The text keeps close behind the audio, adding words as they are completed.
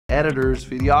editors,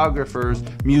 videographers,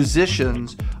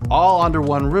 musicians, all under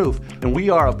one roof. And we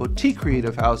are a boutique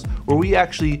creative house where we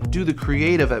actually do the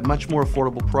creative at much more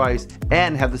affordable price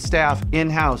and have the staff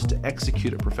in-house to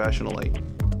execute it professionally.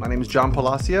 My name is John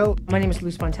Palacio. My name is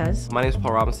Luz Montez. My name is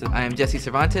Paul Robinson. I am Jesse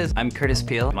Cervantes. I'm Curtis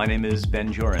Peel. My name is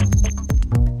Ben Joran.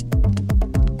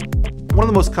 One of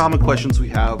the most common questions we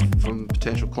have from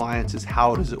potential clients is,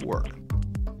 how does it work?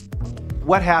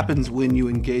 What happens when you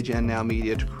engage NNow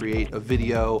Media to create a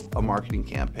video, a marketing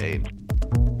campaign?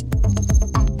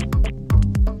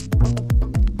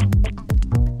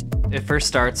 It first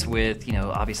starts with,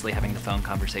 obviously having the phone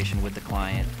conversation with the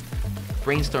client.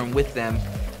 Brainstorm with them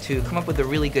to come up with a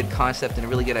really good concept and a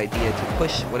really good idea to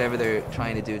push whatever they're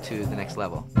trying to do to the next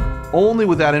level. Only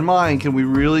with that in mind can we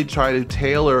really try to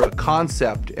tailor a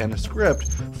concept and a script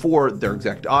for their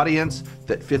exact audience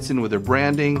that fits in with their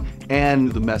branding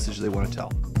and the message they want to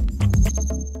tell.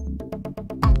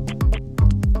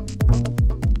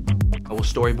 We'll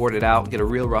storyboard it out, get a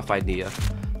real rough idea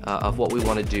of what we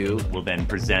want to do. We'll then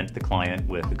present the client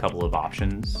with a couple of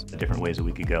options, different ways that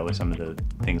we could go with some of the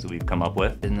things that we've come up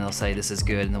with. And they'll say this is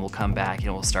good, and then we'll come back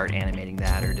and we'll start animating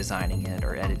that or designing it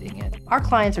or editing it. Our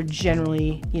clients are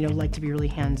generally, like to be really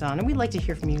hands-on, and we'd like to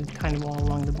hear from you kind of all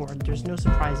along the board. There's no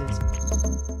surprises.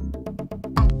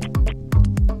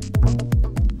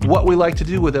 What we like to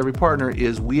do with every partner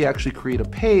is we actually create a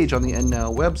page on the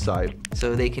NNow website.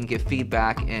 So they can give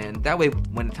feedback, and that way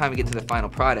when the time we get to the final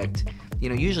product,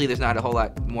 usually there's not a whole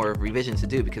lot more revisions to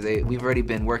do because we've already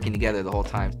been working together the whole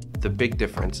time. The big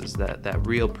difference is that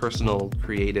real personal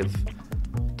creative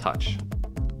touch.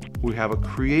 We have a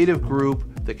creative group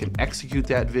that can execute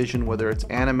that vision, whether it's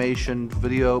animation,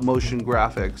 video, motion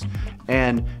graphics,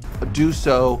 and do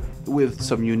so with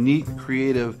some unique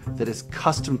creative that is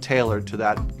custom tailored to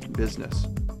that business.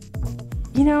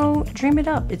 Dream it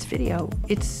up. It's video.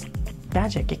 It's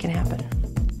magic. It can happen.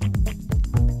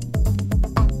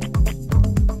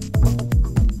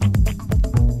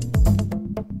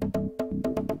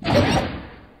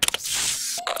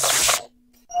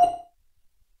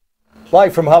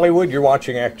 Live from Hollywood, you're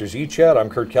watching ActorsE Chat. I'm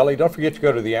Kurt Kelly. Don't forget to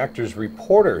go to the Actors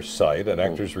Reporter site at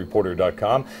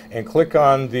actorsreporter.com and click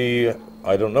on the,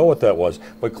 I don't know what that was,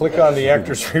 but click on the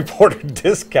Actors Reporter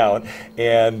discount,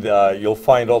 and you'll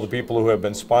find all the people who have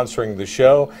been sponsoring the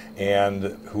show and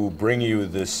who bring you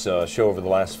this show over the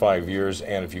last 5 years.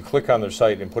 And if you click on their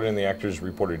site and put in the Actors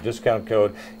Reporter discount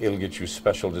code, it'll get you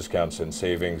special discounts and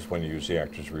savings when you use the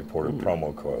Actors Reporter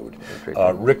promo code.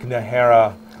 Rick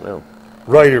Najera. Hello.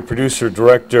 Writer, producer,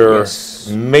 director, yes.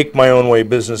 Make my own way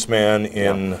businessman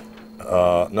in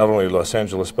not only Los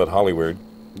Angeles but Hollywood.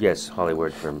 Yes,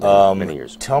 Hollywood for many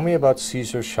years. Tell me about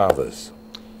Cesar Chavez.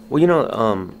 Well,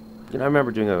 I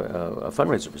remember doing a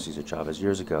fundraiser for Cesar Chavez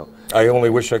years ago. I only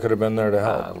wish I could have been there to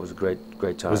help. It was a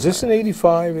great time. Was this in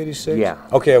 85, 86? Yeah.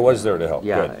 Okay, I was there to help.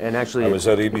 Yeah, Good. and actually, I was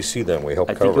at ABC then. We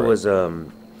helped cover it. I think it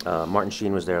was Martin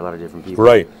Sheen was there. A lot of different people.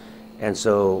 Right. And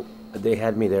so they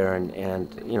had me there, and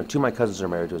two of my cousins are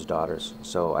married to his daughters.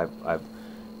 So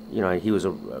he was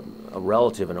a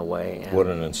relative in a way. And what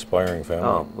an inspiring family.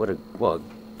 Oh,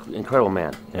 incredible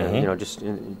man. And, just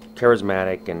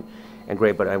charismatic and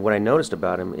great. But what I noticed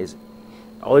about him is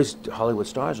all these Hollywood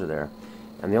stars are there,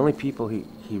 and the only people he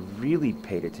really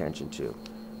paid attention to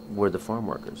were the farm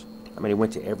workers. I mean, he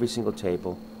went to every single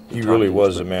table. He really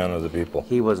was a man of the people.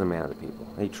 He was a man of the people.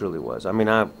 He truly was. I mean,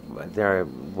 there I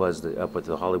was up with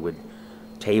the Hollywood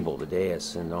table, the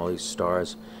dais, and all these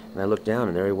stars, and I looked down,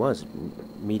 and there he was,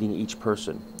 meeting each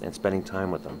person and spending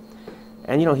time with them.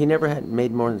 And he never had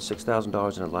made more than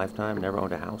 $6,000 in a lifetime. Never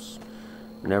owned a house.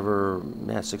 Never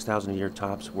 $6,000 a year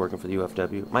tops working for the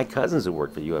UFW. My cousins who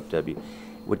worked for the UFW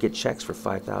would get checks for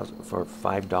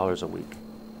 $5 a week.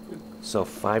 So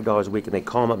 $5 a week, and they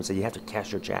call him up and say, "You have to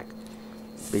cash your check."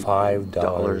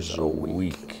 $5 a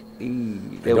week.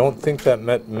 I don't think that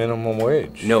met minimum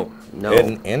wage. No.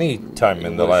 At any time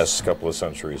in the last couple of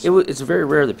centuries. It's very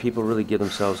rare that people really give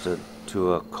themselves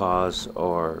to a cause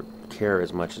or care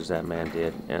as much as that man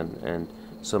did, and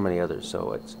so many others.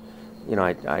 So it's,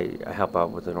 I help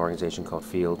out with an organization called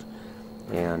Field,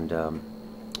 and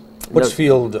what's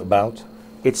Field about?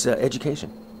 It's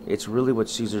education. It's really what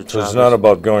Cesar Chavez... So it's not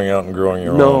about going out and growing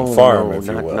your own farm, if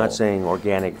you will. Not saying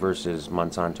organic versus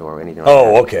Monsanto or anything like that.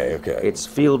 Oh, okay. Its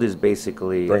Field is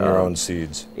basically... Bring your own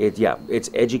seeds. It's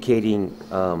educating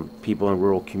people in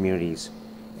rural communities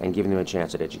and giving them a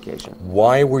chance at education.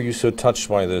 Why were you so touched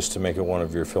by this to make it one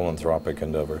of your philanthropic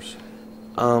endeavors?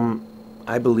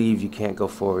 I believe you can't go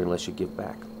forward unless you give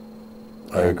back.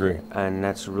 I agree. And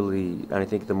that's really... And I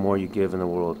think the more you give in the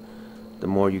world, the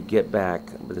more you get back,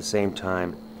 but at the same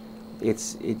time,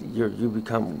 there's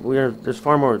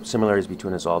far more similarities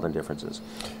between us all than differences.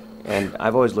 And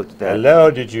I've always looked at that.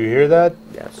 Hello, did you hear that?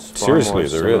 Yes, far Seriously, more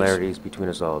there similarities between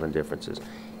us all than differences.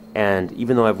 And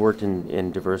even though I've worked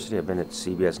in diversity, I've been at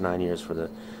CBS 9 years for the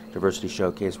Diversity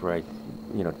Showcase, where I,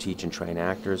 teach and train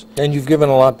actors. And you've given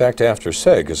a lot back to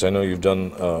ActorsSEG, because I know you've done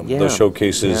those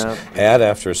showcases at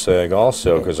ActorsSEG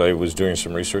also, because I was doing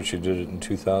some research. You did it in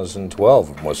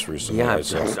 2012, most recently. Yeah,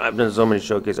 I've done so many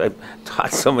showcases. I've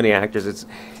taught so many actors.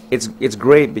 It's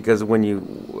great because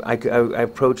when I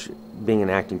approach being an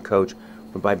acting coach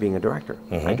by being a director.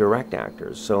 I direct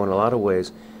actors, so in a lot of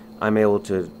ways, I'm able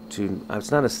to.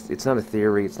 It's not a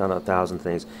theory. It's not 1,000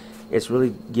 things. It's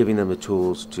really giving them the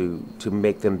tools to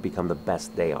make them become the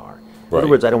best they are. In other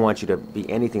words, I don't want you to be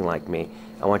anything like me.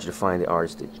 I want you to find the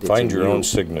artist that's find in your you. own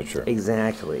signature.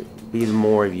 Exactly. Be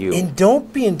more of you. And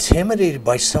don't be intimidated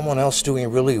by someone else doing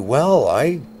really well.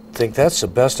 I think that's the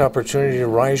best opportunity to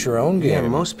rise your own game. Yeah,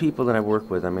 most people that I work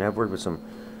with, I've worked with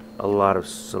a lot of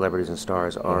celebrities and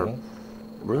stars are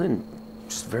really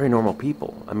just very normal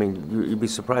people. You'd be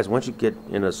surprised once you get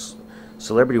in a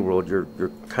celebrity world, you're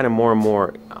kind of more and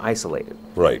more isolated.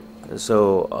 Right.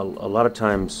 So a lot of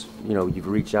times, you've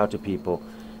reached out to people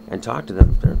and talked to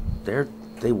them.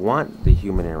 They want the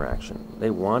human interaction.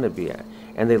 They want to be,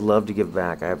 and they love to give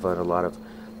back. I've had a lot of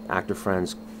actor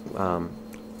friends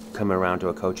come around to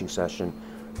a coaching session,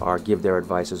 or give their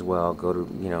advice as well. Go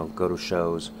to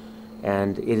shows,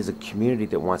 and it is a community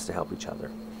that wants to help each other.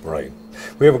 Right.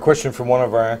 We have a question from one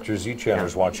of our ActorsE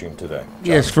Chatters watching today.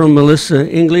 Yes, from Melissa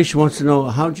English. Wants to know,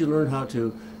 how'd you learn how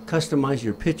to customize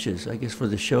your pitches, I guess, for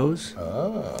the shows?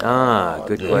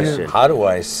 Good question. How do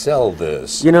I sell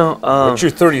this? What's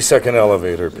your 30-second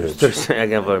elevator pitch?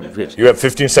 pitch. You have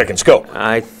 15 seconds. Go.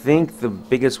 I think the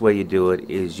biggest way you do it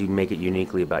is you make it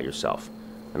uniquely about yourself.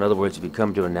 In other words, if you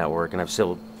come to a network, and I've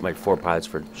sold like 4 pilots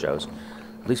for shows,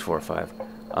 at least 4 or 5,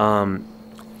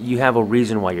 you have a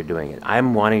reason why you're doing it.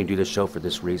 I'm wanting to do this show for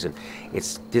this reason.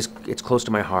 It's close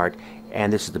to my heart,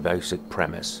 and this is the basic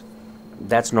premise.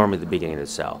 That's normally the beginning of the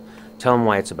sell. Tell them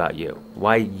why it's about you.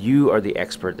 Why you are the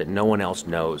expert that no one else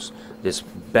knows this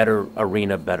better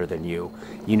arena better than you.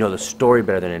 You know the story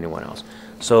better than anyone else.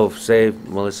 So say,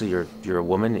 Melissa, you're a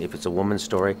woman. If it's a woman's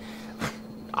story,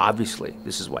 obviously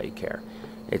this is why you care.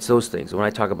 It's those things. When I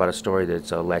talk about a story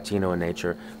that's Latino in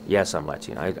nature, yes, I'm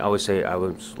Latino. I always say I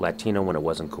was Latino when it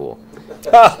wasn't cool.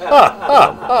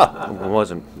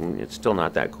 It's still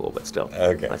not that cool, but still,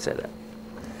 I say that.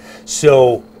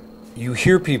 So you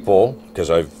hear people, because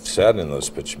I've sat in those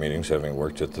pitch meetings, having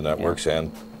worked at the networks and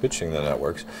pitching the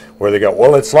networks, where they go,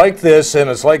 well, it's like this and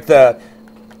it's like that.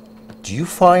 Do you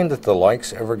find that the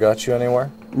likes ever got you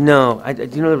anywhere? No.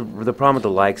 The problem with the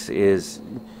likes is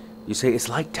you say, it's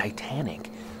like Titanic.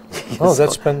 Oh,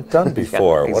 that's been done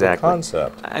before. Yeah, exactly. What a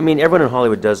concept. Everyone in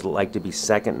Hollywood does like to be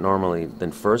second normally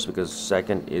than first, because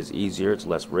second is easier, it's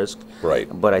less risk. Right.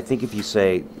 But I think if you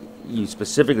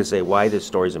specifically say why this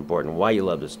story is important, why you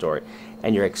love this story,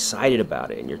 and you're excited about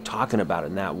it, and you're talking about it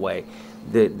in that way,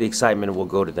 the excitement will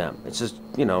go to them. It's just,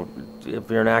 if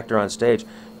you're an actor on stage,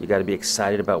 you got to be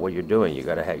excited about what you're doing. You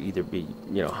got to either be,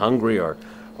 hungry or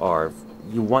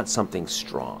you want something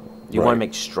strong. You want to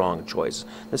make strong choices.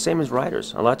 The same as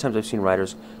writers. A lot of times I've seen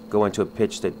writers go into a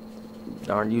pitch that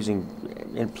aren't using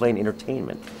plain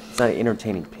entertainment. It's not an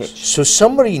entertaining pitch. So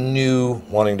somebody new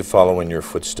wanting to follow in your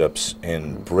footsteps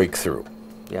in breakthrough.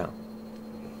 Yeah.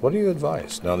 What do you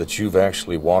advise now that you've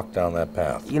actually walked down that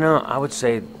path? I would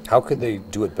say, how could they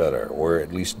do it better, or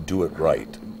at least do it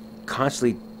right?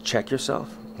 Constantly check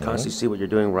yourself. Constantly see what you're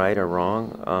doing right or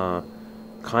wrong.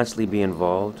 Constantly be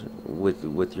involved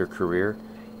with your career.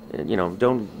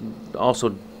 Don't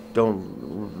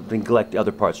neglect the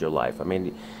other parts of your life.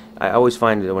 I always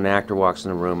find that when an actor walks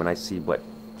in the room and I see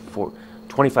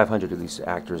 2,500 of these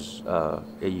actors a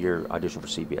year audition for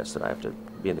CBS that I have to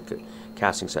be in the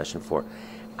casting session for,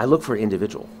 I look for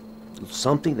individual,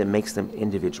 something that makes them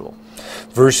individual.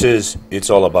 Versus, it's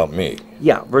all about me.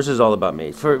 Yeah, versus all about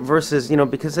me. Versus,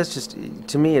 because that's just,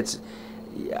 to me, it's,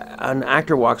 an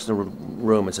actor walks in the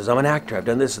room and says, I'm an actor, I've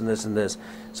done this and this and this.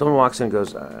 Someone walks in and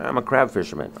goes, I'm a crab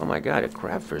fisherman. Oh my God, a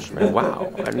crab fisherman,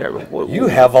 wow. You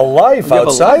have a life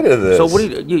outside of this. So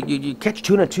what do you catch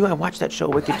tuna too? I watched that show,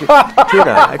 Wicked Tuna.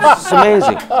 It's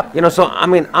amazing. So,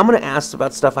 I'm going to ask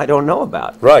about stuff I don't know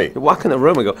about. Right. You walk in the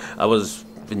room and go, I was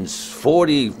in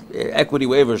 40 equity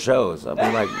waiver shows. I'm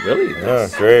like, really? Yeah,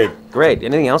 great. Great.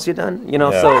 Anything else you've done?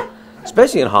 So...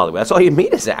 Especially in Hollywood, that's all you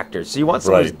meet is actors. So you want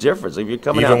something different. So if you're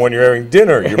coming even out, when you're having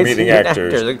dinner, you're meeting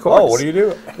actors. Of course. Oh, what do you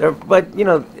do? But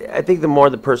I think the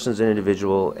more the person's an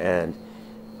individual, and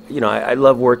I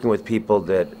love working with people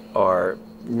that are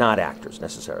not actors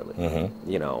necessarily.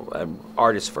 You know,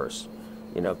 artists first,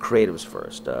 you know, creatives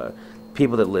first,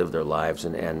 people that live their lives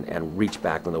and reach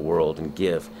back in the world and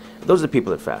give. Those are the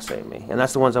people that fascinate me, and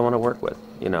that's the ones I want to work with.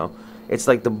 You know, it's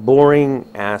like the boring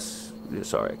ass.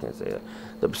 Sorry, I can't say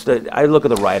that. I look at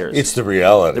the writers. It's the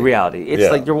reality. The reality.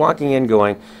 It's like you're walking in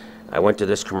going, I went to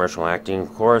this commercial acting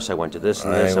course, I went to this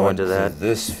and this, I went to that.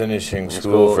 This finishing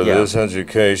school for this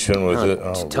education with it.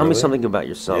 Oh, tell me really? something about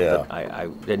yourself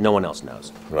that no one else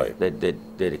knows. Right.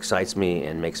 That excites me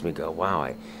and makes me go,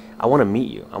 wow, I want to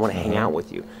meet you. I want to hang out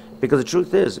with you. Because the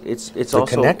truth is, it's also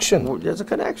connection. There's a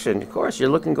connection, of course. You're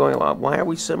looking, going, well, why are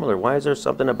we similar? Why is there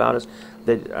something about us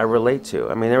that I relate to?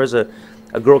 I mean, there was a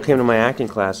girl came to my acting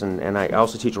class, and I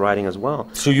also teach writing as well.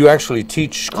 So you actually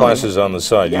teach classes on the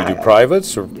side? Yeah, you do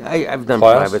privates or I've done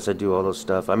class? privates. I do all those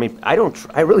stuff. I mean, I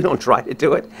really don't try to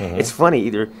do it. It's funny.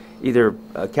 Either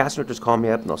cast directors call me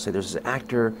up and they'll say, "There's this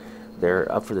actor.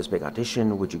 They're up for this big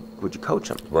audition. Would you coach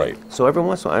them?" Right. So every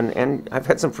once in a while, and I've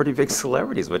had some pretty big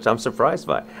celebrities, which I'm surprised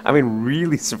by. I mean,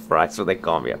 really surprised when they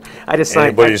call me up. I just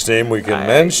signed. Anybody's name we can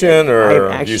mention,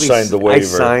 or you signed the waiver? I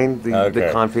signed the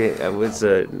confidence. It was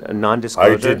a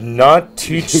non-disclosure. I did not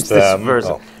teach them.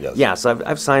 Oh, yes. Yeah, so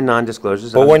I've signed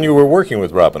non-disclosures. But when you were working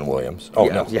with Robin Williams,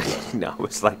 no, no,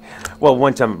 it's like, well,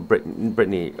 one time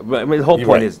Brittany. I mean, the whole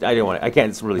point is, I didn't want. I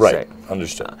can't really say.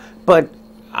 Understood. But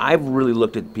I've really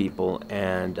looked at people,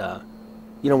 and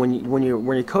you know, when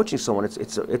you're coaching someone,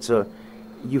 it's a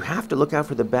you have to look out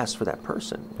for the best for that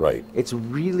person. Right. It's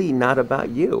really not about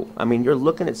you. I mean, you're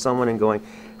looking at someone and going,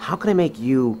 how can I make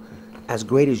you as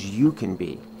great as you can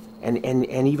be, and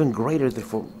even greater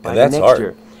by the next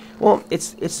year. Well,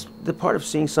 it's the part of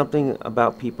seeing something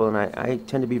about people, and I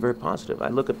tend to be very positive. I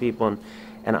look at people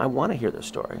and I want to hear their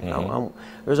story.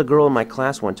 There's a girl in my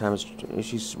class one time.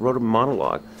 She wrote a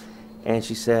monologue. And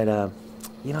she said,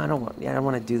 you know, I don't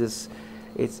want to do this.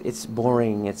 It's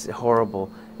boring. It's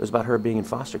horrible. It was about her being in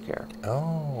foster care.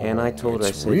 Oh, and I told her,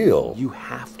 I said, you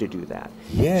have to do that.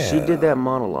 Yeah. She did that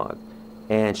monologue,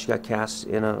 and she got cast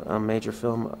in a major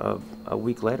film a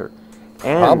week later.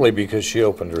 And probably because she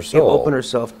opened her soul. Opened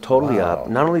herself totally up.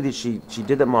 Not only did she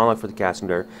did that monologue for the casting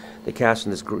director, they cast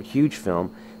in this huge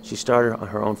film. She started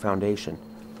her own foundation,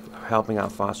 helping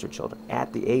out foster children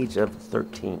at the age of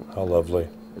 13. How lovely.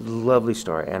 Lovely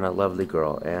story, and a lovely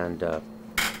girl, and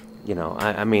you know,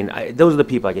 I mean, those are the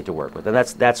people I get to work with, and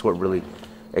that's what really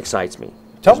excites me.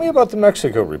 Tell me about the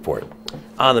Mexico Report.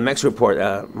 The Mexico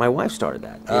Report. My wife started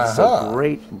that. It's a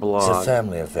great blog. It's a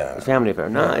family affair. A family affair.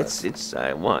 No, it's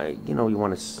you know, you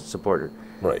want to support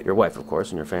your wife, of course,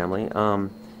 and your family.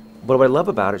 But what I love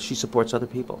about it, she supports other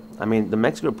people. I mean, the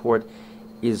Mexico Report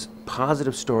is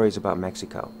positive stories about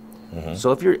Mexico.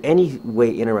 So if you're any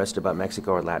way interested about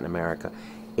Mexico or Latin America,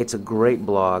 it's a great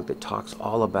blog that talks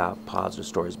all about positive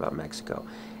stories about Mexico.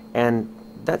 And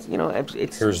that's, you know,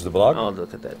 it's... Here's the blog? Oh,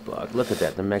 look at that blog. Look at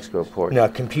that, the Mexico Report. Now,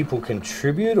 can people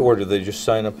contribute, or do they just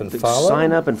sign up and follow?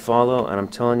 Sign up and follow, and I'm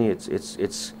telling you,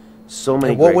 it's so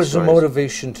many And what great was stories. the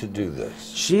motivation to do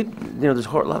this? You know, there's a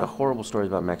lot of horrible stories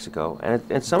about Mexico,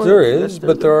 and some There of is,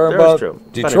 but there are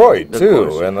about Detroit,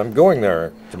 too, and I'm going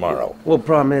there tomorrow. Well, the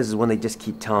problem is when they just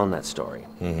keep telling that story,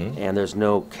 and there's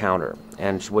no counter.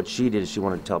 And what she did is she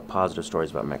wanted to tell positive stories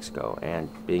about Mexico, and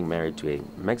being married to a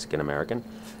Mexican-American,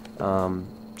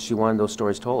 she wanted those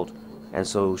stories told. And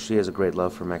so she has a great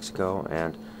love for Mexico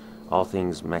and all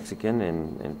things Mexican,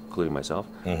 and including myself.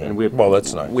 And we have, well,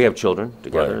 that's nice. We have children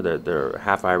together. Right. They're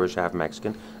half Irish, half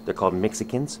Mexican. They're called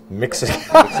Mexicans. Mexicans.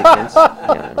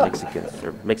 Yeah, Mexicans.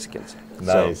 They're Mexicans.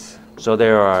 Nice. So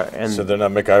there are, and so they're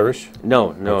not McIrish?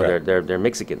 No, Okay. they're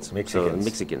Mexicans. Mexicans. So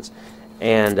Mexicans,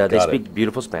 and they speak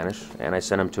beautiful Spanish. And I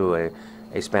sent them to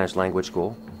a Spanish language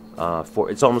school.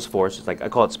 It's almost forced. It's like, I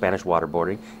call it Spanish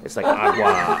waterboarding. It's like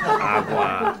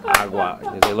agua.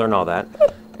 They learn all that,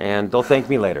 and they'll thank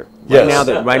me later. Yes. Right now,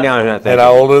 they're not thanking And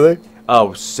how old are they?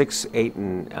 Oh, 6, 8,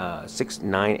 and 6,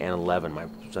 9, and 11. My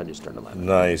son just turned 11.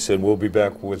 Nice. And we'll be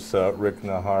back with Rick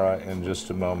Najera in just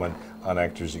a moment on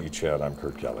ActorsE Chat. I'm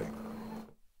Kurt Kelly.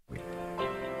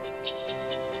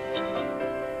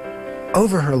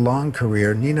 Over her long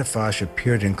career, Nina Foch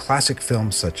appeared in classic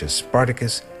films such as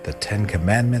Spartacus, The Ten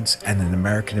Commandments, and An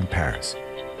American in Paris.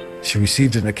 She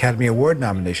received an Academy Award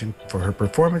nomination for her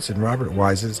performance in Robert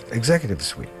Wise's Executive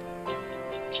Suite.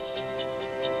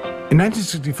 In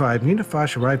 1965, Nina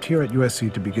Foch arrived here at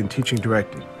USC to begin teaching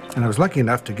directing, and I was lucky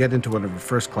enough to get into one of her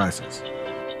first classes.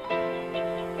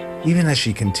 Even as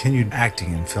she continued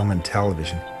acting in film and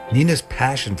television, Nina's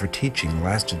passion for teaching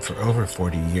lasted for over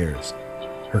 40 years.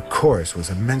 Her course was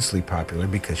immensely popular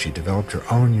because she developed her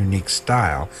own unique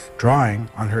style, drawing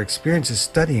on her experiences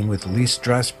studying with Lee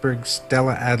Strasberg,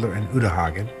 Stella Adler, and Uta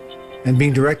Hagen, and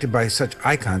being directed by such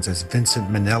icons as Vincent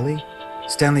Minnelli,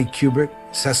 Stanley Kubrick,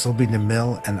 Cecil B.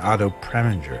 DeMille, and Otto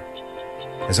Preminger.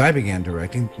 As I began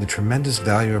directing, the tremendous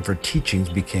value of her teachings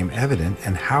became evident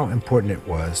and how important it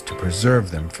was to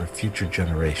preserve them for future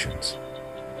generations.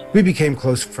 We became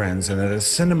close friends, and at a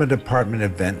cinema department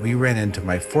event, we ran into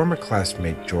my former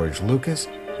classmate George Lucas,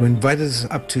 who invited us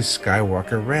up to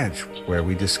Skywalker Ranch, where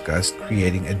we discussed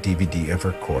creating a DVD of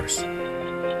her course.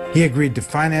 He agreed to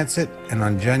finance it, and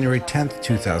on January 10th,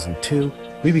 2002,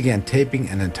 we began taping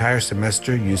an entire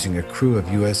semester using a crew of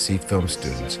USC film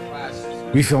students.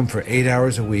 We filmed for 8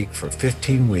 hours a week for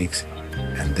 15 weeks,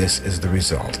 and this is the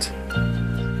result.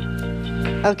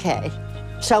 Okay,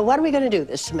 so what are we going to do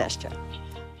this semester?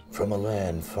 From a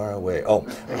land far away. Oh,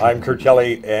 I'm Kurt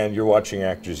Kelly, and you're watching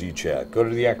ActorsE Chat. Go to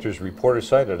the Actors Reporter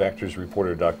site at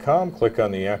ActorsReporter.com. Click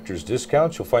on the Actors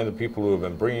Discounts. You'll find the people who have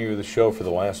been bringing you the show for the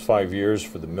last 5 years,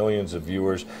 for the millions of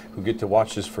viewers who get to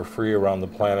watch this for free around the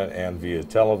planet and via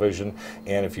television.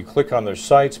 And if you click on their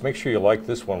sites, make sure you like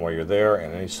this one while you're there,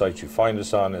 and any sites you find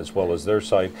us on, as well as their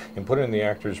site, and put in the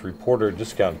Actors Reporter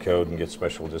discount code and get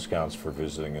special discounts for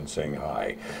visiting and saying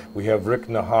hi. We have Rick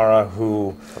Najera,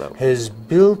 who has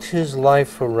built his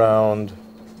life around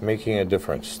making a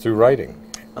difference through writing.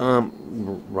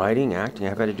 Writing, acting,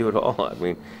 I've had to do it all. I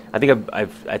mean, I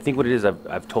think what it is,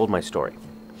 I've told my story,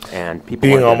 and people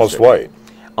Being Almost White.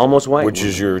 Almost White, which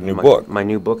is your new book. My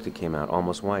new book that came out,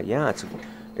 Almost White. Yeah, it's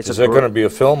is that going to be a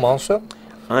film also?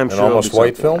 I'm An sure Almost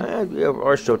White film?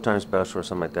 Or a Showtime special or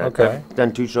something like that. Okay. I've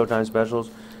done 2 Showtime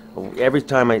specials. Every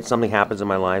time something happens in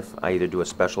my life, I either do a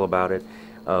special about it.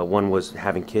 One was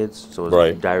having kids, so it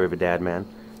was Diary of a Dad Man.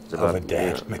 Of a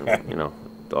dad man. You know,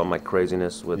 all my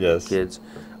craziness with kids.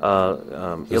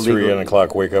 The 3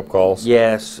 o'clock wake-up calls?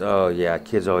 Yes. Oh, yeah.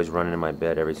 Kids always running in my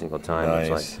bed every single time. Nice.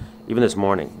 It's like, even this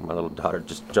morning, my little daughter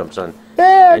just jumps on.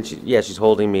 And she's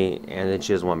holding me, and then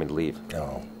she doesn't want me to leave.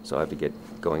 Oh. So I have to get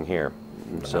going here.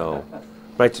 And so,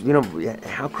 but, you know,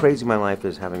 how crazy my life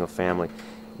is having a family.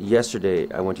 Yesterday,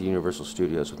 I went to Universal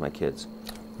Studios with my kids.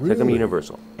 Really? Took them to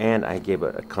Universal. And I gave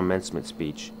a commencement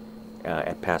speech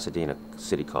at Pasadena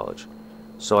City College.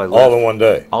 So I left, all in one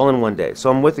day? All in one day.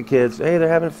 So I'm with the kids. Hey, they're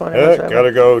having fun.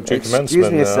 Gotta go to commencement. Excuse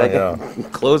me a second.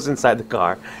 Close inside the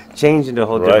car. Change into a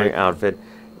whole different outfit.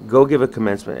 Go give a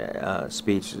commencement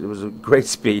speech. It was a great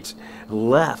speech.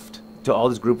 Left to all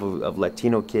this group of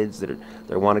Latino kids that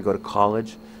want to go to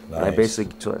college. Nice. And I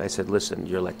basically I said, listen,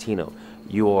 you're Latino.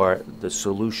 You are the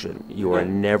solution. You are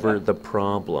never the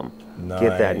problem. Nice.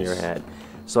 Get that in your head.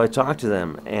 So I talked to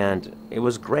them, and it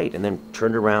was great. And then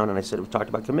turned around, and I said, we talked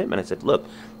about commitment. I said, look,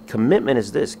 commitment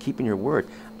is this, keeping your word.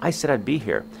 I said I'd be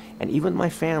here. And even my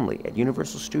family at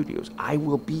Universal Studios, I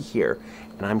will be here,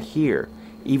 and I'm here,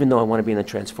 even though I want to be in the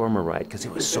Transformer ride, because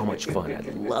it was so much fun. I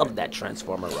loved that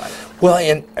Transformer ride. Well,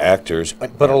 and actors,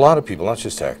 but a lot of people, not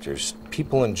just actors,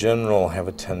 people in general have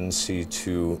a tendency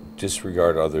to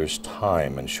disregard others'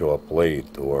 time and show up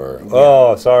late, or,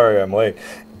 oh, sorry, I'm late.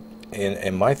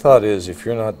 And my thought is, if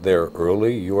you're not there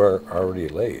early, you are already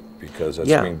late, because that's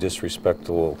being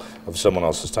disrespectful of someone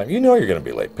else's time. You know you're going to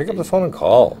be late. Pick up the phone and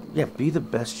call. Yeah, be the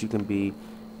best you can be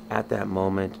at that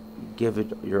moment. Give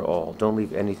it your all. Don't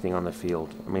leave anything on the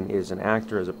field. I mean, as an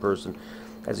actor, as a person,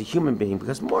 as a human being,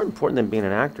 because more important than being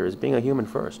an actor is being a human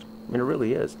first. I mean, it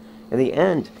really is. In the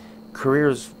end,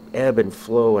 careers ebb and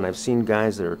flow, and I've seen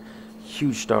guys that are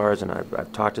huge stars, and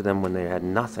I've talked to them when they had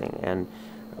nothing, and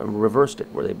reversed it,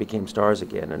 where they became stars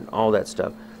again, and all that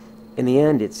stuff. In the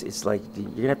end, it's like you're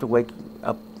gonna have to wake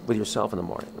up with yourself in the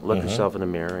morning, look yourself in the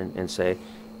mirror, and say,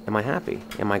 am I happy?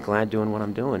 Am I glad doing what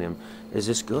I'm doing? Is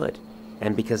this good?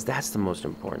 And because that's the most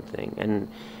important thing. And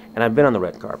I've been on the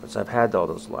red carpets. I've had all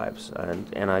those lives,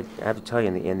 and I have to tell you,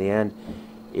 in the end,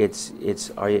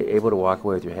 it's are you able to walk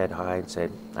away with your head high and say,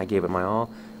 I gave it my all,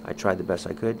 I tried the best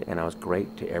I could, and I was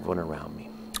great to everyone around me.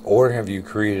 Or have you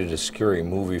created a scary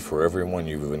movie for everyone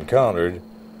you've encountered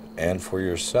and for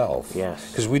yourself? Yes.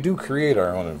 Because we do create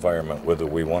our own environment, whether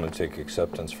we want to take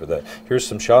acceptance for that. Here's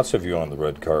some shots of you on the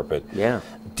red carpet. Yeah.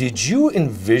 Did you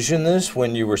envision this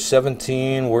when you were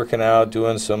 17, working out,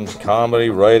 doing some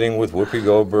comedy, writing with Whoopi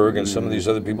Goldberg and some of these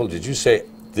other people? Did you say,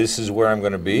 this is where I'm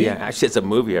going to be? Yeah, actually, it's a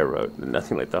movie I wrote,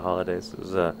 Nothing Like the Holidays. It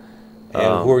was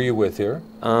and who are you with here?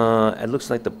 It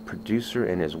looks like the producer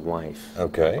and his wife,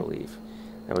 okay. I believe.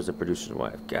 That was the producer's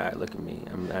wife. God, look at me.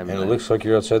 And it looks like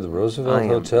you're outside the Roosevelt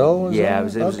Hotel? Yeah, it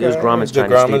was Grauman's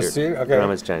Chinese Theater. Okay.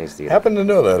 Grauman's Chinese Theater. Happen to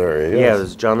know that area, yes. Yeah, it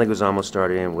was John Leguizamo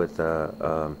started in with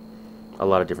a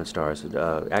lot of different stars.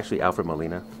 Actually, Alfred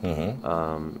Molina,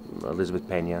 Elizabeth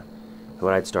Pena, who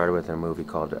I'd started with in a movie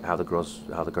called How the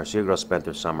Garcia Girls Spent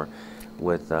Their Summer,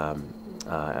 with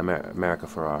America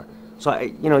Ferrara. So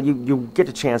you get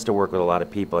a chance to work with a lot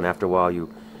of people, and after a while,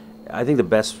 I think the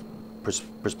best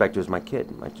perspective is my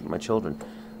children.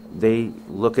 They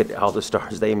look at all the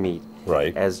stars they meet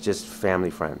as just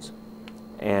family friends.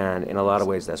 And in a lot of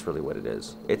ways, that's really what it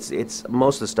is. It's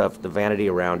most of the stuff, the vanity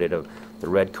around it, of the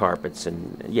red carpets,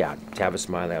 and yeah, Tavis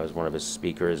Smiley, I was one of his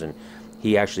speakers, and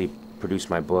he actually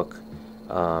produced my book.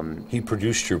 He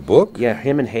produced your book? Yeah,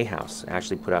 him and Hay House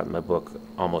actually put out my book,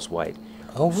 Almost White.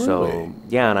 Oh, really? So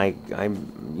yeah, and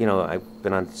I've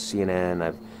been on CNN.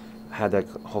 I've had that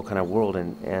whole kind of world,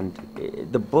 and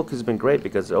the book has been great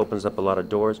because it opens up a lot of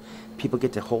doors. People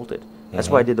get to hold it. That's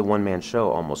why I did the one-man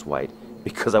show, Almost White,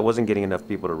 because I wasn't getting enough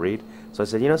people to read. So I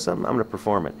said, you know something, I'm going to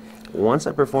perform it. Once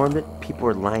I performed it, people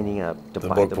were lining up to buy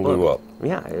the book. The book blew up.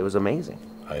 Yeah, it was amazing.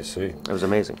 I see. It was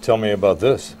amazing. Tell me about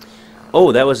this.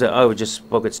 Oh, that was I just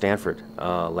spoke at Stanford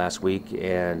last week,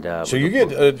 and so you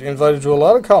get invited to a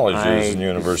lot of colleges and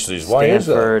universities. Why is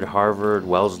that? Stanford, Harvard,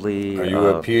 Wellesley. Are you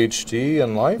a PhD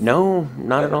in life? No,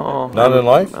 not at all. Not in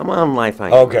life? I'm on life. I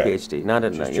am a PhD. Not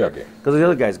in just checking. Because the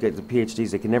other guys get the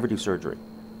PhDs, they can never do surgery.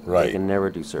 Right. They can never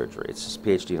do surgery. It's just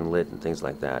PhD in lit and things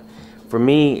like that. For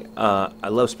me, I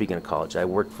love speaking at college.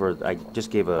 I just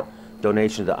gave a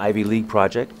donation to the Ivy League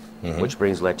Project, which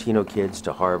brings Latino kids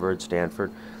to Harvard,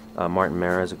 Stanford. Martin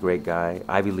Mara is a great guy.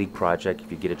 Ivy League Project, if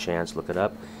you get a chance, look it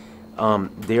up.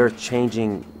 They're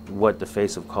changing what the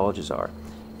face of colleges are,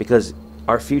 because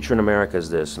our future in America is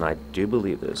this, and I do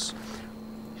believe this.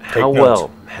 How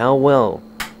well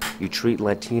you treat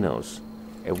Latinos,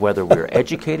 and whether we're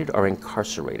educated or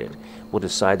incarcerated, will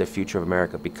decide the future of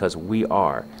America, because we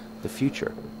are the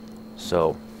future.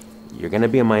 So you're going to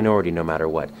be a minority no matter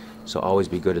what. So always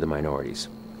be good to the minorities.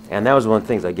 And that was one of the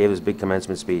things. I gave this big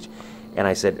commencement speech, and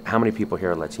I said, how many people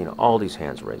here are Latino? All these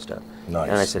hands raised up. Nice.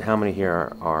 And I said, how many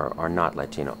here are not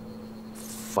Latino?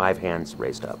 5 hands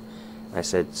raised up. And I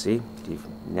said, see,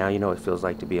 now you know what it feels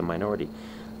like to be a minority.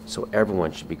 So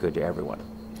everyone should be good to everyone.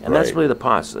 And that's really the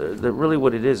pause. Really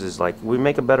what it is like, we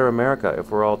make a better America if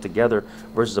we're all together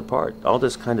versus apart. All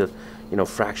this kind of,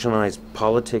 fractionalized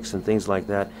politics and things like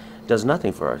that does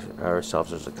nothing for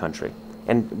ourselves as a country.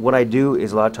 And what I do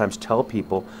is a lot of times tell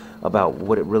people about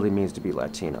what it really means to be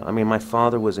Latino. I mean, my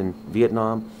father was in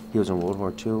Vietnam. He was in World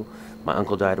War II. My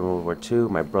uncle died in World War II.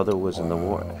 My brother was in the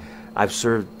war. I've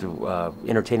served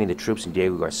entertaining the troops in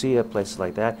Diego Garcia, places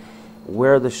like that.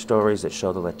 Where are the stories that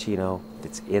show the Latino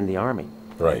that's in the Army?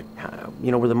 Right.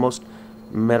 We're the most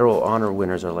Medal honor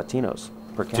winners are Latinos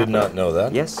per capita. Did not know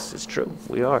that. Yes, it's true.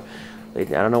 We are. I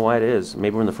don't know why it is.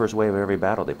 Maybe we're in the first wave of every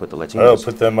battle. They put the Latinos. Oh,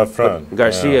 put them up front.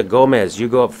 Garcia, Gomez, you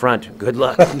go up front. Good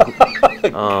luck.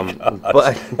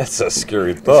 But that's a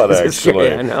scary thought, actually.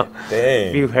 Scary, I know. Dang.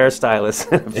 A few hairstylists.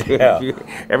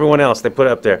 Everyone else they put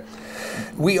up there.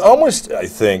 We almost, I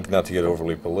think, not to get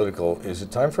overly political, is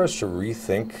it time for us to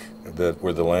rethink that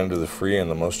we're the land of the free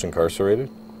and the most incarcerated?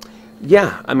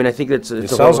 Yeah, I mean, I think that's... It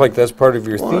sounds like that's part of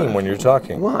your theme when you're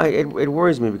talking. Well, it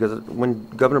worries me because when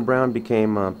Governor Brown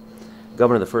became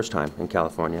governor the first time in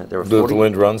California, there were 40... The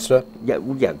Lynd Ronstadt?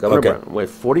 Yeah, Governor Brown. We had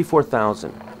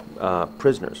 44,000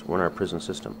 prisoners were in our prison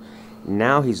system.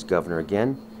 Now he's governor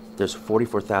again. There's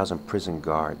 44,000 prison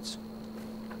guards.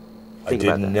 I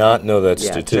did not know that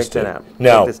statistic. Check that out.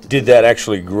 Now, did that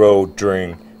actually grow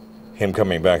during him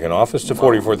coming back in office to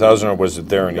 44,000, or was it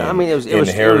there and he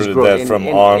inherited that from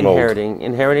Arnold?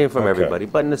 Inheriting from everybody,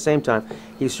 but in the same time,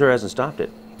 he sure hasn't stopped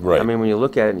it. Right. I mean, when you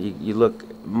look at it, you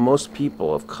look, most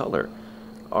people of color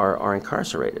are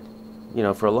incarcerated,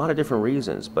 for a lot of different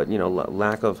reasons, but,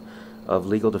 lack of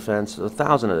legal defense,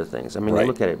 1,000 other things. I mean, you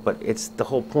look at it, but it's the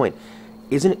whole point.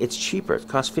 It's cheaper. It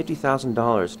costs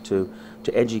 $50,000 to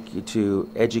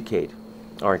educate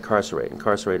or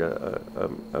incarcerate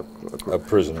a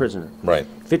prisoner. Right.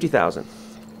 50,000.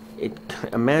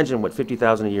 Imagine what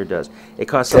 50,000 a year does. It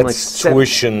costs something like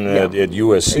tuition at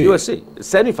USC. At USC,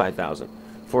 75,000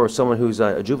 for someone who's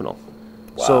a juvenile.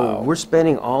 Wow. So we're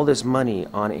spending all this money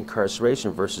on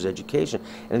incarceration versus education.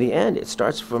 And in the end, it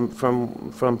starts from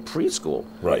preschool.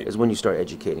 Right. Is when you start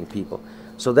educating people.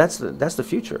 So that's the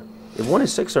future. If 1 in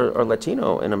 6 are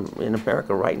Latino in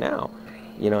America right now,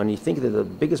 and you think that the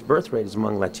biggest birth rate is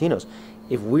among Latinos.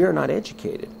 If we are not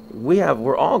educated,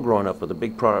 we're all growing up with a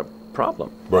big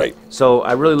problem. Right. So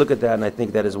I really look at that, and I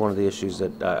think that is one of the issues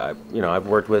that I've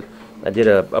worked with. I did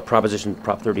a proposition,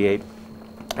 Prop 38.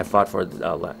 I fought for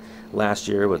last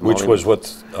year with. Which was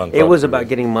what's on Prop It was 38. about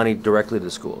getting money directly to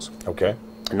the schools. Okay.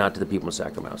 And not to the people in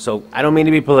Sacramento. So I don't mean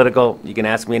to be political. You can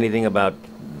ask me anything about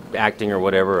acting or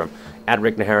whatever, at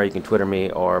Rick Najera. You can Twitter me,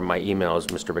 or my email is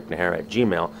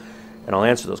mrricknajera@gmail, and I'll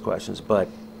answer those questions. But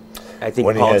I think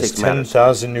when he has politics matters.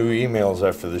 10,000 new emails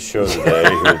after the show today,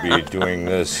 he'll be doing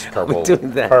this carpal.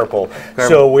 Doing that. Carpal.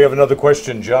 So we have another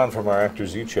question, John, from our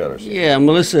ActorsE Chatters. Yeah,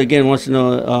 Melissa again wants to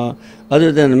know,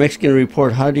 other than the Mexican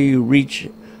report, how do you reach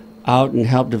out and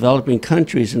help developing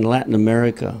countries in Latin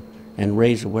America and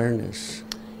raise awareness?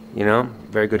 You know,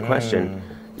 very good question.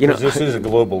 You know, this is a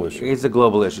global issue. It's a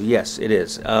global issue. Yes, it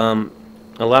is. A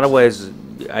lot of ways,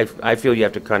 I feel you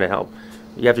have to kind of help.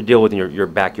 You have to deal with your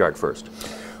backyard first.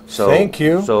 So, thank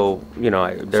you. So, you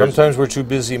know, sometimes we're too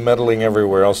busy meddling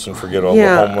everywhere else and forget all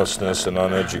the homelessness and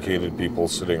uneducated people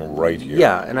sitting right here.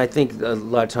 Yeah, and I think a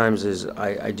lot of times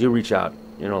I do reach out,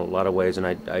 you know, a lot of ways, and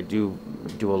I do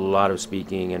a lot of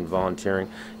speaking and volunteering.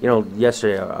 You know,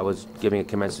 yesterday I was giving a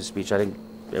commencement speech. I think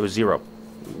it was zero,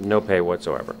 no pay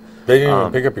whatsoever. They didn't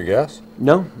even pick up your gas?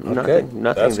 No, okay. nothing.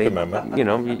 That's a commitment. You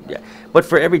know, but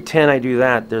for every 10 I do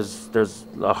that, there's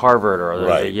a Harvard or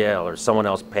there's a Yale or someone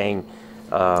else paying.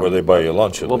 Where they buy you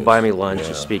lunch. Will buy me lunch,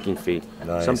 a speaking fee.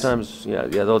 Nice. Sometimes, yeah,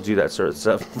 they'll do that sort of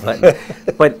stuff.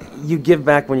 But you give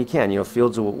back when you can. You know,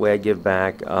 Field's a way I give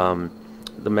back.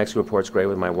 The Mexico report's great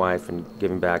with my wife and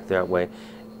giving back that way.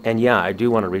 And yeah, I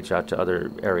do want to reach out to other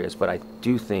areas, but I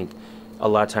do think a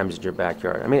lot of times it's your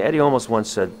backyard. I mean, Eddie almost once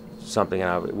said something,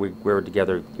 and we were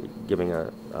together giving I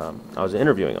was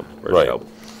interviewing him for a show.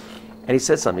 And he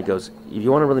said something. He goes, if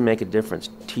you want to really make a difference,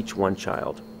 teach one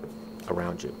child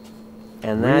around you.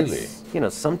 And that's, you know,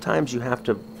 sometimes you have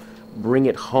to bring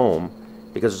it home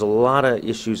because there's a lot of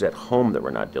issues at home that we're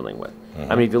not dealing with.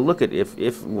 I mean, if you look at,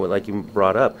 if like you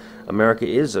brought up, America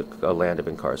is a land of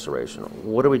incarceration.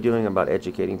 What are we doing about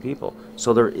educating people?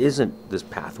 So there isn't this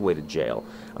pathway to jail.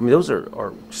 I mean, those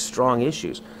are strong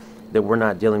issues that we're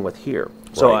not dealing with here.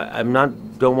 So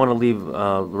don't want to leave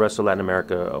the rest of Latin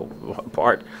America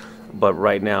apart. But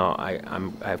right now,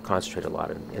 I've concentrated a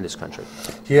lot in this country.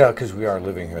 Yeah, because we are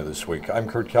living here this week. I'm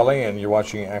Kurt Kelly, and you're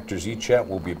watching ActorsE Chat.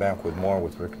 We'll be back with more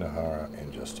with Rick Najera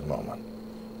in just a moment.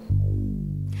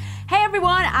 Hey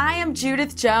everyone, I am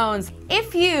Judith Jones.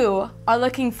 If you are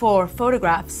looking for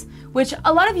photographs, which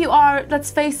a lot of you are,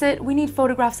 let's face it, we need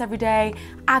photographs every day,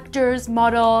 actors,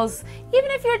 models,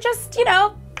 even if you're just, you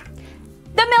know,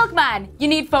 the milkman, you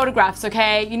need photographs,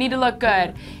 okay? You need to look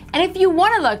good. And if you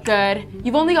want to look good,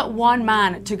 you've only got one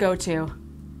man to go to,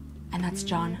 and that's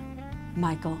John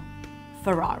Michael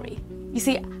Ferrari. You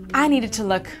see, I needed to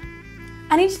look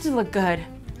good.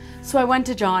 So I went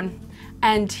to John,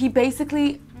 and he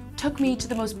basically took me to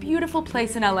the most beautiful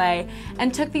place in LA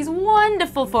and took these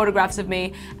wonderful photographs of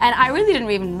me, and I really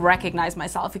didn't even recognize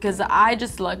myself because I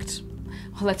just looked,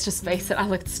 well, let's just face it, I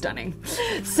looked stunning.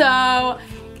 So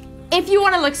if you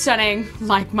want to look stunning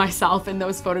like myself in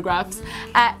those photographs,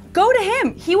 go to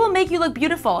him. He will make you look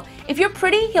beautiful. If you're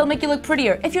pretty, he'll make you look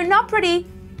prettier. If you're not pretty,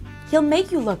 he'll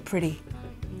make you look pretty.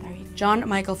 John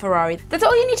Michael Ferrari. That's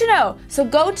all you need to know. So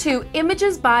go to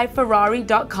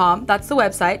imagesbyferrari.com. That's the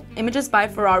website,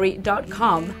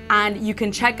 imagesbyferrari.com. And you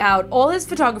can check out all his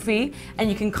photography and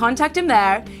you can contact him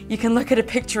there. You can look at a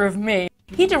picture of me.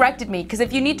 He directed me, because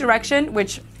if you need direction,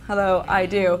 which, hello, I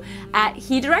do,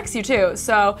 he directs you too.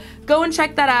 So go and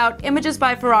check that out,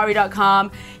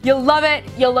 imagesbyferrari.com. You'll love it,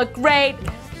 you'll look great.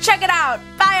 Check it out.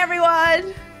 Bye,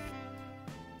 everyone.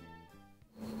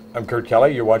 I'm Kurt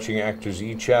Kelly. You're watching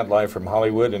ActorsE Chat live from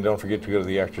Hollywood. And don't forget to go to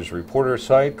the Actors Reporter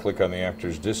site, click on the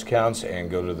Actors Discounts, and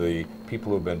go to the people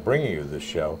who have been bringing you this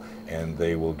show, and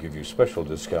they will give you special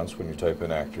discounts when you type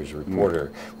in Actors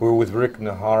Reporter. We're with Rick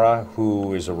Najera,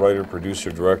 who is a writer,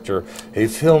 producer, director, a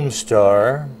film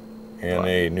star, and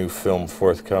a new film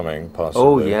forthcoming, possibly.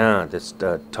 Oh, yeah, this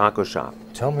taco shop.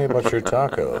 Tell me about your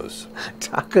tacos.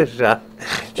 Taco shop.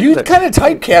 You kind of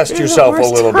typecast yourself a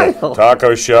little bit.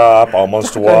 Taco shop,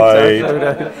 almost white.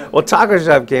 Well, taco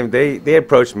shop came. They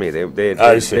approached me. They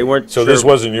weren't. So sure. This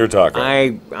wasn't your taco.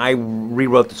 I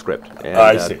rewrote the script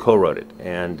and co-wrote it,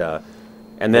 and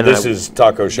then this is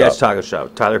taco shop. Yes, taco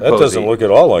shop. Tyler That Posey. doesn't look at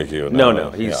all like you.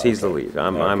 No, he's the lead.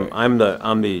 I'm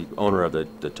the owner of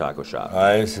the taco shop.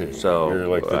 I see. So you're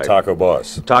like the taco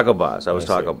boss. Taco boss. I was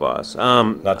taco boss.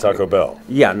 Not Taco Bell.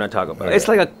 Yeah, not Taco Bell. Okay. It's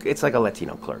like a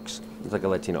Latino Clerks. It's like a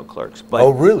Latino Clerks. But oh,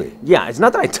 really? Yeah, it's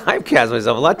not that I typecast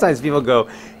myself. A lot of times people go,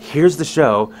 "Here's the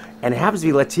show," and it happens to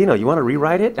be Latino. You want to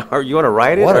rewrite it, or you want to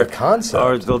write it? What a concept!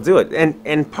 Or they'll do it.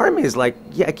 And part of me is like,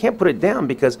 yeah, I can't put it down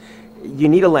because you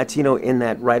need a Latino in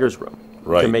that writer's room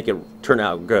to make it turn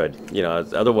out good. You know,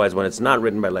 otherwise, when it's not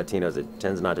written by Latinos, it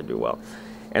tends not to do well.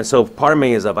 And so part of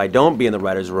me is if I don't be in the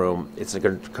writer's room, it's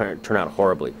going to turn out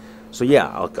horribly. So yeah,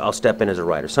 I'll step in as a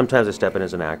writer. Sometimes I step in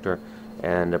as an actor,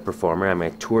 and a performer. I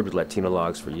mean, I toured with Latino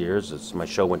Logs for years. My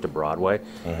show went to Broadway,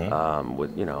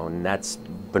 with, you know, and that's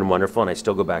been wonderful. And I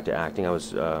still go back to acting. I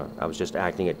was just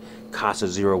acting at Casa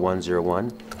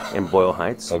 0101 in Boyle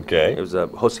Heights. Okay. It was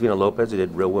Josefina Lopez who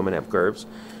did Real Women Have Curves.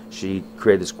 She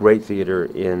created this great theater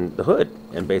in the hood,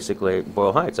 and basically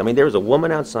Boyle Heights. I mean, there was a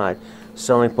woman outside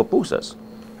selling pupusas.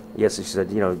 Yes, she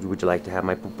said, you know, would you like to have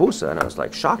my pupusa? And I was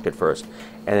like shocked at first.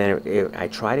 And then I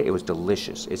tried it. It was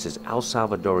delicious. It's this El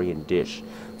Salvadorian dish.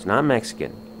 It's not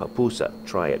Mexican. Pupusa.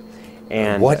 Try it.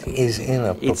 And what is in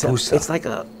a pupusa? It's like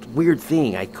a weird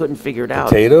thing. I couldn't figure it out.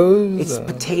 Potatoes? It's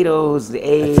potatoes, the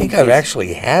eggs. I think I've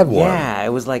actually had one. Yeah, it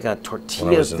was like a tortilla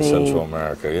when I was in thing. Central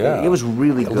America, yeah. It was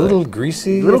really good. A little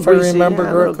greasy, if I remember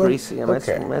correctly? a little greasy. I mean,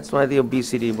 Okay. that's why the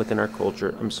obesity within our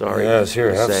culture. I'm sorry. Yes,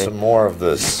 here, to have say. some more of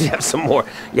this. Have some more.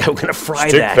 Yeah, we're gonna fry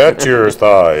Stick that to your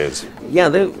thighs.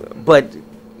 Yeah, but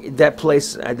that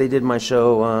place, they did my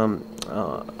show,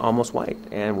 Almost White,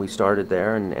 and we started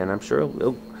there, and I'm sure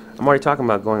I'm already talking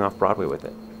about going off Broadway with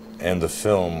it. And the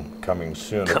film coming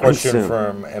soon. A Coming question soon.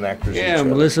 from an ActorsE Yeah, Chat.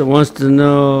 Melissa wants to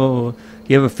know,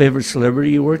 do you have a favorite celebrity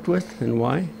you worked with, and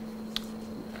why?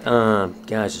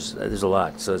 Gosh, there's a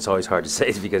lot, so it's always hard to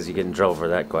say because you get in trouble for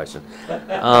that question.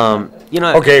 You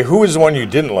know. Okay, who is the one you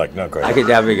didn't like? No, go ahead. I could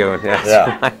definitely go with that.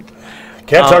 Yeah.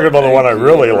 Can't talk about the one I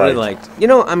really liked. You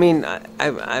know, I mean,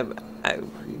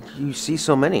 you see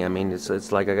so many. I mean,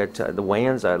 it's like I got the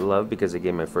Wayans I love because they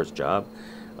gave me my first job.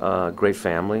 Great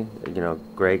family, you know,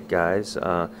 great guys.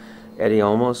 Eddie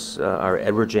Olmos, or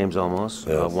Edward James Olmos,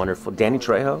 Yes. wonderful. Danny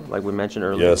Trejo, like we mentioned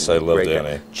earlier. Yes, I love great guy.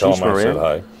 Danny. Tell him I said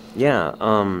hi. Yeah,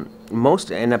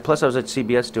 plus I was at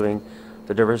CBS doing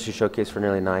the Diversity Showcase for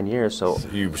nearly 9 years. So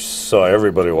You saw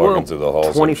everybody walking through the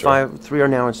halls. 25, 3 are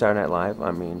now on Saturday Night Live.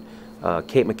 I mean,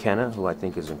 Kate McKenna, who I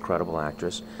think is an incredible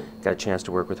actress, got a chance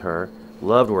to work with her.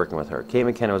 Loved working with her. Kate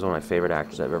McKenna was one of my favorite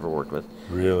actors I've ever worked with.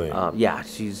 Really? Yeah,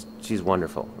 she's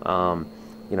wonderful.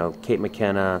 You know, Kate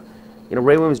McKenna. You know,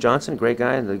 Ray Williams Johnson, great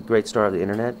guy, the great star of the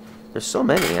internet. There's so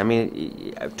many. I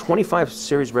mean, 25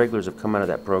 series regulars have come out of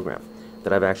that program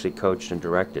that I've actually coached and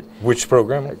directed. Which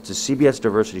program? It's a CBS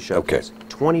Diversity Showcase.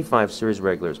 25 series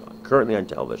regulars currently on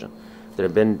television that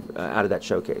have been out of that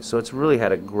showcase. So it's really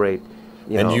had a great,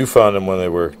 And you found them when they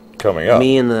were coming up.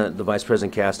 Me and the vice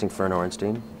president casting, Fern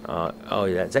Orenstein. Oh,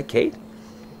 yeah. Is that Kate?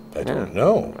 I don't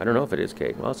know. I don't know if it is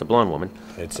Kate. Well, it's a blonde woman.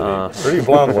 It's a pretty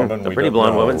blonde woman. A We pretty don't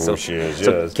blonde know woman. who So she is,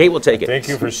 so yes. Kate will take it. Thank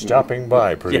you for stopping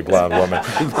by, pretty Yes. blonde woman.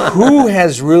 Who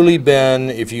has really been,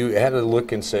 if you had to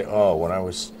look and say, oh, when I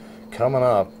was coming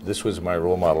up, this was my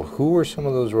role model, who were some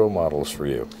of those role models for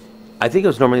you? I think it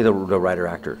was normally the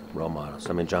writer-actor role models.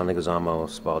 I mean, John Leguizamo,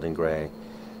 Spalding Gray.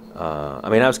 I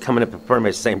mean, I was coming up pretty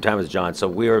much the same time as John. So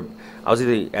I was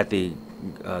either at the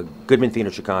Goodman Theater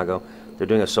in Chicago. They're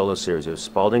doing a solo series. It was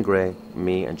Spalding Gray,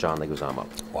 me, and John Leguizamo.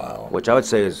 Wow. Which I would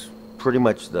say is pretty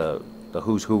much the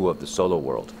who's who of the solo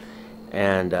world.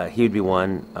 And he would be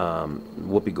one.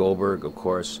 Whoopi Goldberg, of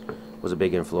course, was a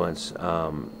big influence.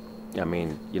 I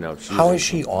mean, you know. How is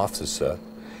she off the set?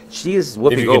 She is Whoopi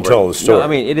Goldberg. If you can tell the story. No, I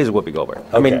mean, it is Whoopi Goldberg.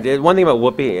 Okay. I mean, the one thing about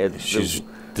Whoopi, She's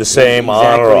the same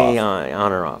on or off. Exactly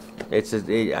on or off.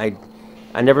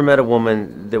 I never met a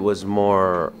woman that was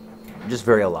more, just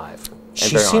very alive.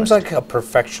 She seems like a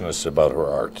perfectionist about her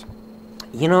art.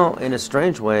 You know, in a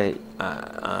strange way,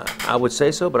 I would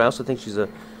say so, but I also think she's a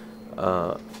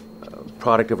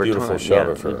product of her Beautiful time. shot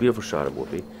of her. A beautiful shot of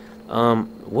Whoopi.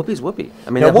 Whoopi's Whoopi. I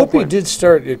mean, Now, that whole Whoopi point- did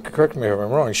start, correct me if I'm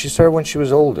wrong, she started when she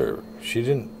was older. She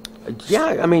didn't...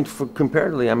 Yeah, I mean,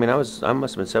 comparatively, I mean, I must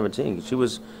have been 17. She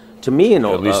was, to me,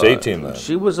 At least 18 then.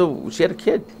 She had a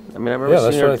kid. I mean, I remember Yeah,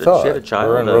 that's seeing what I her. thought. She had a child.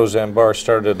 Her and Roseanne Barr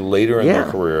started later in their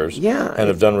Yeah, careers yeah. and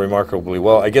have done remarkably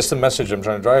well. I guess the message I'm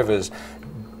trying to drive is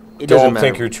It doesn't don't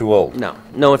think matter. you're too old.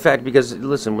 No. In fact, because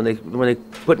listen, when they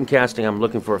put in casting, I'm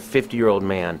looking for a 50-year-old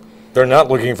man. They're not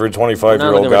looking for a Not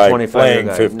 25-year-old looking for a guy 25-year-old playing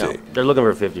guy. 50. No, they're looking for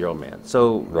a 50-year-old man.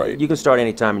 So you can start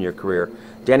any time in your career.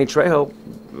 Danny Trejo,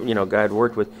 you know, guy I'd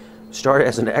worked with, started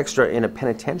as an extra in a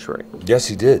penitentiary. Yes,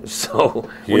 he did. So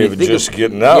He when you was think just of-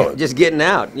 getting out. Yeah, just getting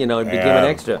out. You know, it became an And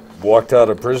extra. Walked out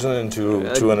of prison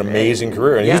into an amazing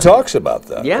career, and yeah. he talks about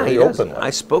that. Yeah, very he does. openly. I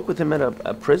spoke with him at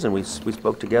a prison. We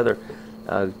spoke together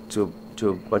to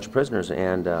a bunch of prisoners,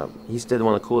 and he did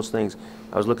one of the coolest things.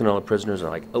 I was looking at all the prisoners, and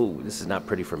I'm like, oh, this is not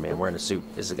pretty for me. I'm wearing a suit.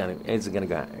 This is gonna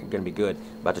be good.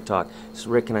 About to talk. He said,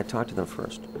 Rick, can I talk to them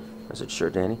first? I said, sure,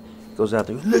 Danny. He goes out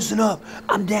there. Listen up,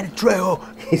 I'm Danny Trejo.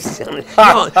 He's telling me,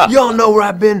 y'all know where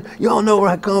I've been. Y'all know where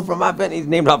I come from. He's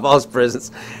named off all his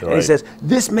prisons, and he Right. says,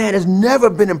 this man has never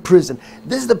been in prison.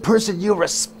 This is the person you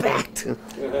respect. And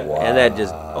that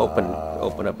just opened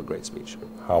open up a great speech.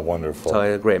 How wonderful. So,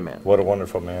 a great man. What a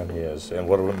wonderful man he is, and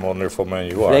what a wonderful man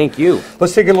you are. Thank you.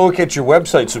 Let's take a look at your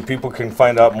website so people can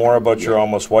find out more about your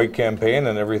Almost White campaign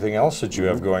and everything else that you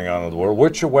have going on in the world.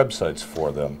 What's your websites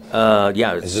for them?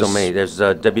 Yeah, there's so many. There's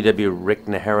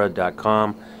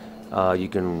www.ricknajera.com. You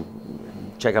can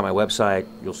check out my website.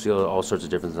 You'll see all sorts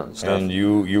of different stuff. And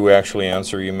you actually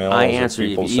answer emails? I answer.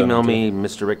 If you email me,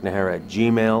 Mr. Rick Najera at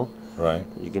Gmail. Right.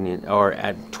 You can, or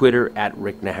at Twitter at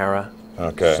Rick Najera.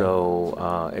 Okay.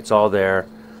 So it's all there.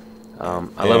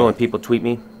 I love it when people tweet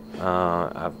me.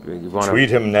 Tweet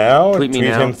him now. Tweet me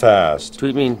now. Him fast.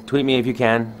 Tweet me if you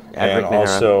can. At And Rick Najera.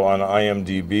 also on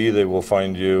IMDb, they will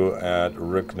find you at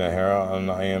Rick Najera on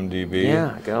IMDb.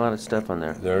 Yeah, I got a lot of stuff on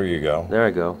there. There you go. There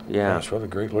I go. Yeah. Gosh, what a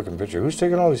great looking picture. Who's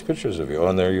taking all these pictures of you? Oh,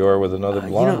 and there you are with another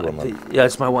blonde woman. Yeah,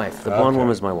 it's my wife. The blonde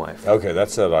woman is my wife. Okay,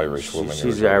 that's that Irish woman.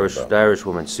 She's the Irish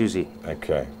woman, Susie.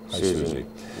 Okay, hi, Susie.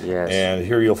 Yes. And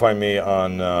here you'll find me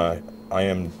on.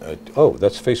 Oh,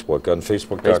 that's Facebook, on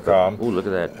Facebook.com. Ooh, look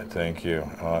at that. Thank you.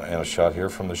 And a shot here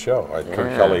from the show.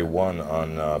 Kurt Kelly 1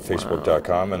 on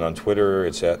Facebook.com. And on Twitter,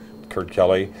 it's at Kurt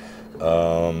Kelly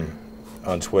on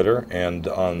Twitter. And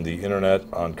on the internet,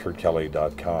 on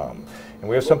kurtkelly.com. And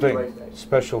we have something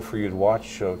special for you to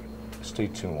watch. So stay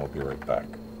tuned. We'll be right back.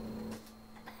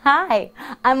 Hi,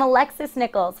 I'm Alexis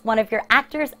Nichols, one of your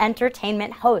Actors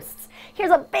Entertainment hosts.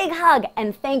 Here's a big hug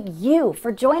and thank you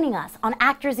for joining us on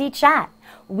ActorsE Chat.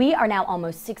 We are now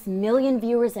almost 6 million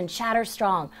viewers and chatter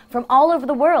strong from all over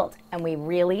the world, and we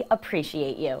really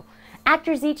appreciate you.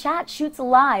 ActorsE Chat shoots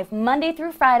live Monday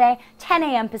through Friday, 10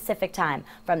 a.m. Pacific Time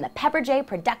from the Pepper J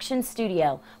Production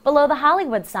Studio below the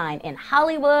Hollywood sign in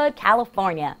Hollywood,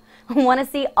 California. Want to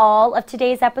see all of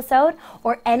today's episode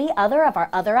or any other of our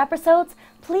other episodes?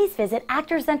 Please visit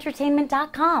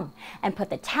ActorsEntertainment.com and put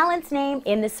the talent's name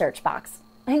in the search box.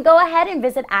 And go ahead and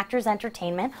visit Actors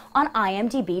Entertainment on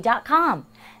IMDb.com.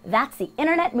 That's the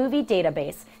Internet Movie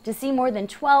Database to see more than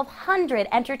 1,200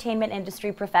 entertainment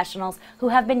industry professionals who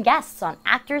have been guests on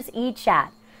ActorsE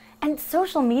Chat. And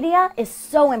social media is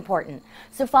so important,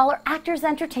 so follow Actors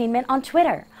Entertainment on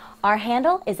Twitter. Our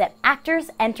handle is at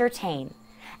ActorsEntertain.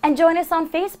 And join us on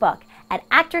Facebook at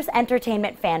Actors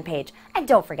Entertainment fan page. And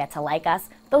don't forget to like us.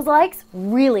 Those likes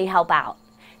really help out.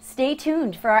 Stay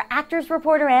tuned for our Actors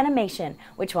Reporter animation,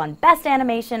 which won Best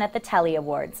Animation at the Telly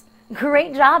Awards.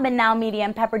 Great job in Now Media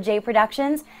and Pepper J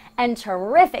Productions, and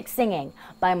terrific singing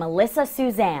by Melissa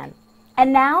Suzanne.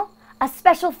 And now, a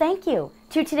special thank you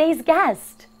to today's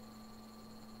guest.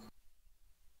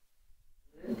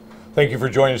 Thank you for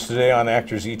joining us today on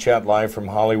ActorsE Chat live from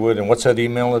Hollywood. And what's that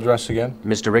email address again?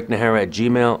 Mr. Rick Najera at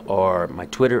Gmail, or my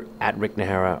Twitter at Rick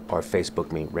Najera, or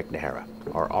Facebook me, Rick Najera,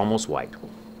 or Almost White.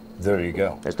 There you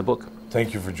go. There's the book.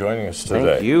 Thank you for joining us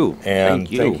today. Thank you. And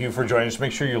thank you for joining us.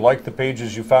 Make sure you like the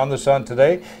pages you found this on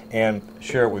today and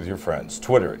share it with your friends.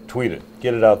 Twitter it, tweet it,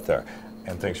 get it out there.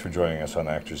 And thanks for joining us on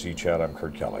ActorsE Chat. I'm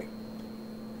Kurt Kelly.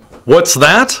 What's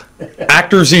that?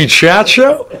 ActorsE Chat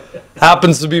show?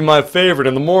 Happens to be my favorite.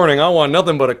 In the morning, I want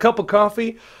nothing but a cup of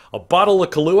coffee, a bottle of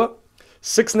Kahlua,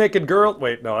 6 naked girls.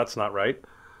 Wait, no, that's not right.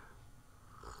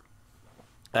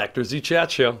 ActorsE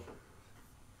Chat show.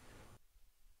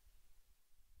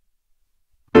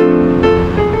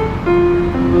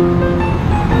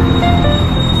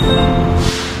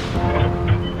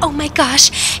 Oh my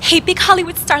gosh, hey big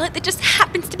Hollywood starlet that just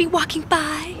happens to be walking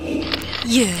by.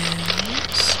 Yes.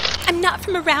 I'm not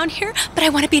from around here, but I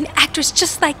want to be an actress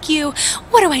just like you.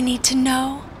 What do I need to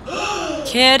know?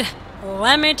 Kid,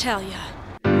 let me tell you.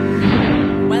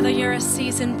 Whether you're a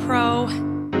seasoned pro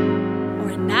or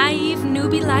a naive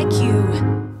newbie like you,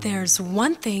 there's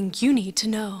one thing you need to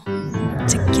know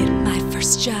to get my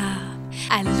first job.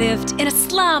 I lived in a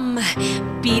slum,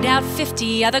 beat out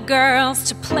 50 other girls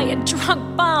to play a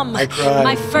drunk bum. I cried.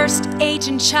 My first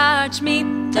agent charged me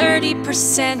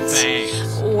 30%.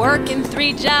 Thanks. Working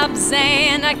 3 jobs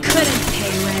and I couldn't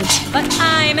pay rent, but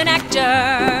I'm an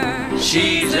actor.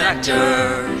 She's an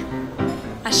actor.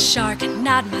 A shark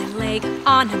gnawed my leg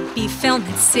on a beef film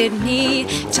in Sydney.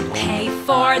 To pay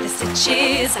for the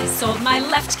stitches, I sold my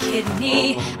left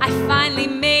kidney. I finally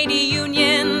made a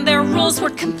union, their rules were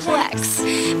complex.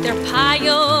 Their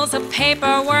piles of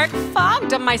paperwork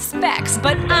fogged up my specs.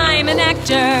 But I'm an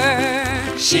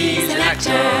actor. She's an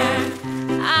actor.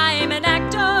 I'm an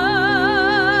actor.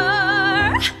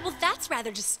 Well, that's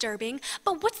rather disturbing,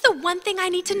 but what's the one thing I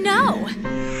need to know?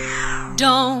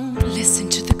 Don't listen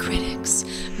to the critics.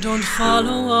 Don't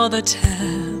follow all the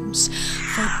tabs.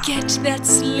 Forget that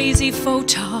sleazy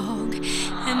photog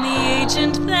and the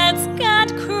agent that's got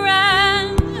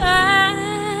crabs.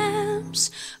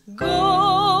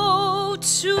 Go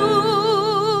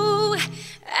to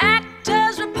actor.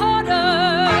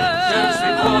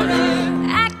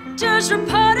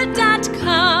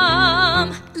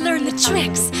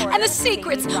 tricks and the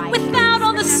secrets without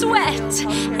all the sweat.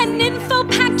 An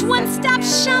info-packed one-stop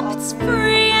shop, it's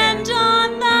free and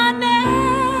on the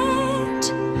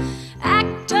net.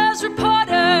 Actors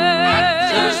Reporter.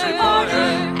 Actors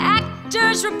Reporter.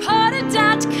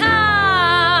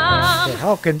 ActorsReporter.com.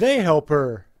 How can they help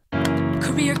her?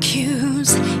 Career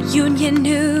cues, union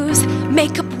news,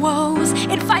 makeup woes,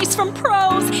 advice from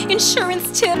pros,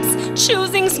 insurance tips,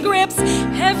 choosing scripts,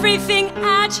 everything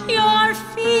at your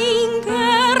fingertips.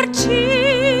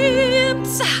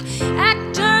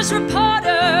 Actors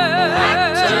Reporter.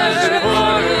 Actors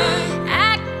Reporter.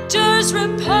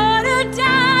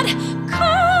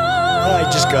 ActorsReporter.com. I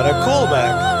just got a call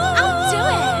back. I'll do it.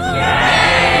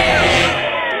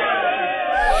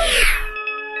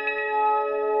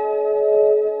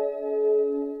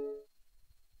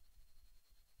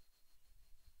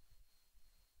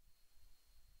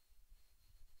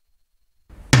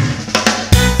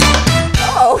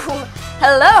 Oh,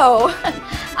 hello.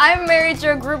 I'm Mary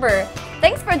Jo Gruber.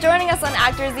 Thanks for joining us on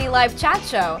ActorsE Live Chat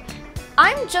Show.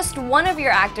 I'm just one of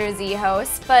your ActorsE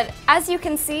hosts, but as you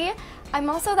can see, I'm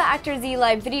also the ActorsE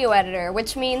Live video editor,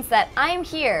 which means that I'm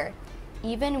here,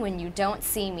 even when you don't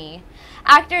see me.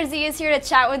 ActorsE is here to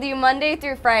chat with you Monday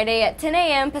through Friday at 10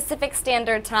 a.m. Pacific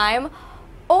Standard Time,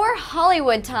 or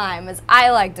Hollywood time, as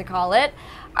I like to call it.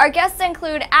 Our guests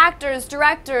include actors,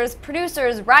 directors,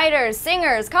 producers, writers,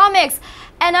 singers, comics,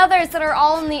 and others that are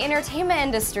all in the entertainment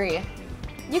industry.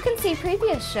 You can see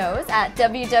previous shows at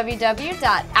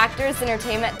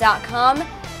www.ActorsEntertainment.com,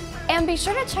 and be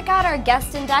sure to check out our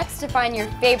guest index to find your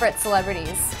favorite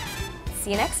celebrities.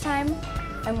 See you next time.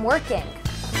 I'm working.